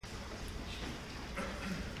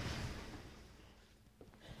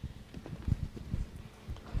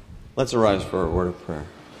Let's arise for a word of prayer.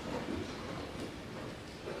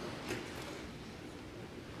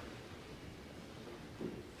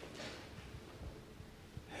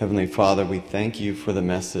 Heavenly Father, we thank you for the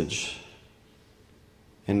message,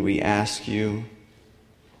 and we ask you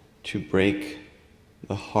to break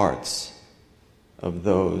the hearts of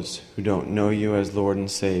those who don't know you as Lord and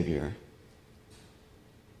Savior,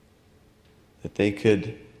 that they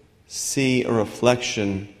could see a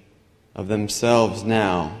reflection of themselves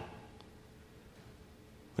now,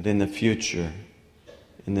 but in the future,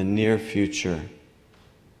 in the near future,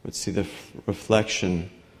 would see the reflection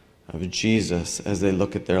of Jesus as they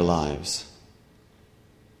look at their lives.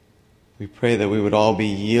 We pray that we would all be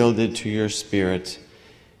yielded to your Spirit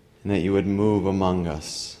and that you would move among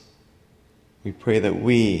us. We pray that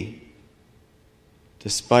we,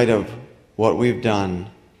 despite of what we've done,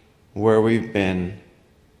 where we've been,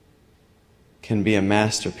 can be a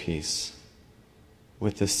masterpiece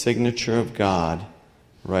with the signature of God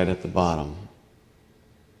right at the bottom.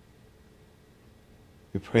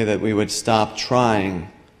 We pray that we would stop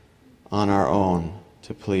trying on our own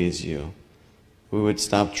to please you. We would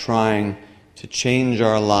stop trying to change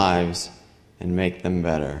our lives and make them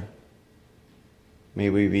better.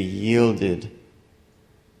 May we be yielded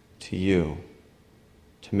to you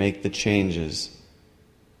to make the changes,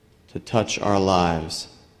 to touch our lives,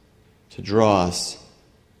 to draw us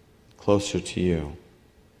closer to you.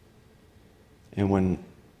 And when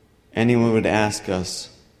anyone would ask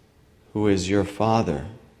us, who is your Father?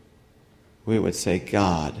 We would say,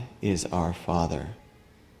 God is our Father.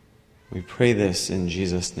 We pray this in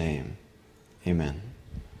Jesus' name. Amen.